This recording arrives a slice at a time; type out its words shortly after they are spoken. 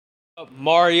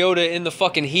Mariota in the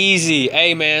fucking heezy.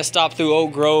 Hey man, stopped through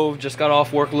Oak Grove. Just got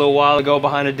off work a little while ago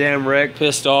behind a damn wreck.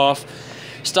 Pissed off.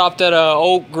 Stopped at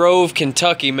Oak Grove,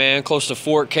 Kentucky, man, close to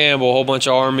Fort Campbell. A whole bunch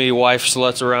of Army wife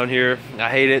sluts around here. I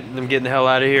hate it. I'm getting the hell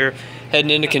out of here.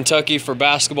 Heading into Kentucky for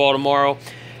basketball tomorrow.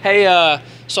 Hey,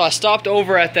 so I stopped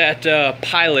over at that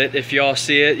Pilot, if y'all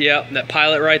see it. Yep, that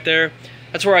Pilot right there.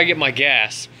 That's where I get my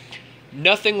gas.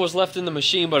 Nothing was left in the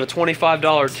machine but a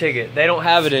 $25 ticket. They don't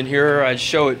have it in here. I'd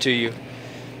show it to you.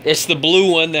 It's the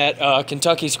blue one that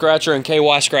Kentucky Scratcher and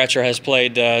KY Scratcher has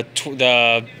played. The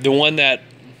one that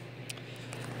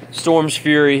Storm's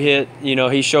Fury hit. You know,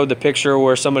 he showed the picture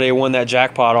where somebody won that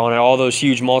jackpot on it. All those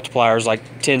huge multipliers,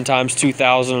 like 10 times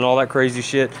 2,000 and all that crazy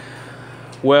shit.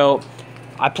 Well,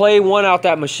 I played one out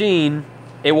that machine.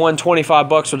 It won 25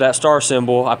 bucks with that star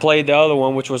symbol. I played the other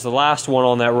one, which was the last one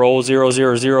on that roll, 000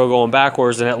 going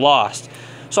backwards, and it lost.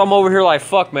 So I'm over here like,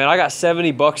 fuck, man, I got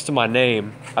 70 bucks to my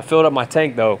name. I filled up my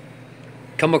tank, though.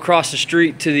 Come across the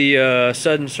street to the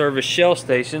Sudden Service Shell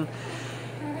Station.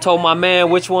 Told my man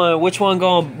which one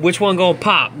gonna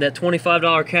pop, that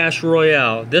 $25 cash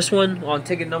Royale. This one on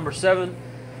ticket number 7.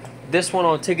 This one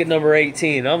on ticket number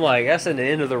 18. I'm like, that's in the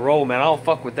end of the roll, man. I don't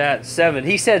fuck with that. 7.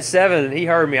 He said 7, and he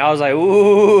heard me. I was like,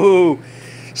 ooh.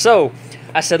 So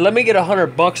I said, let me get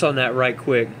 100 bucks on that right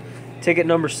quick. Ticket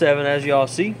number 7, as y'all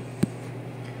see.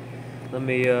 Let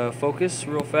me focus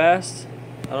real fast.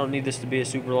 I don't need this to be a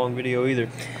super long video either.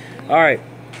 All right,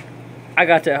 I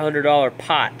got that $100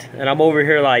 pot, and I'm over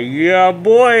here like, yeah,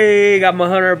 boy, got my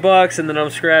 100 bucks, and then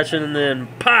I'm scratching, and then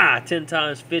 10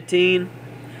 times 15.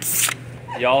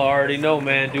 Y'all already know,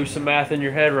 man. Do some math in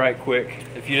your head right quick.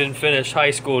 If you didn't finish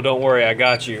high school, don't worry, I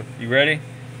got you. You ready?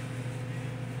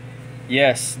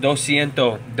 Yes,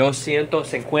 $250.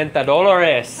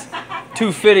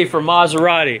 $250 for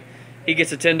Maserati. He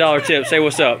gets a $10 tip. Say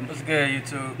what's up. What's good,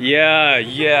 YouTube?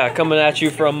 Yeah. Coming at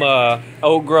you from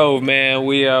Oak Grove, man.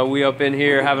 We up in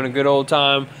here having a good old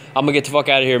time. I'm gonna get the fuck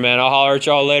out of here, man. I'll holler at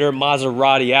y'all later.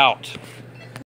 Maserati out.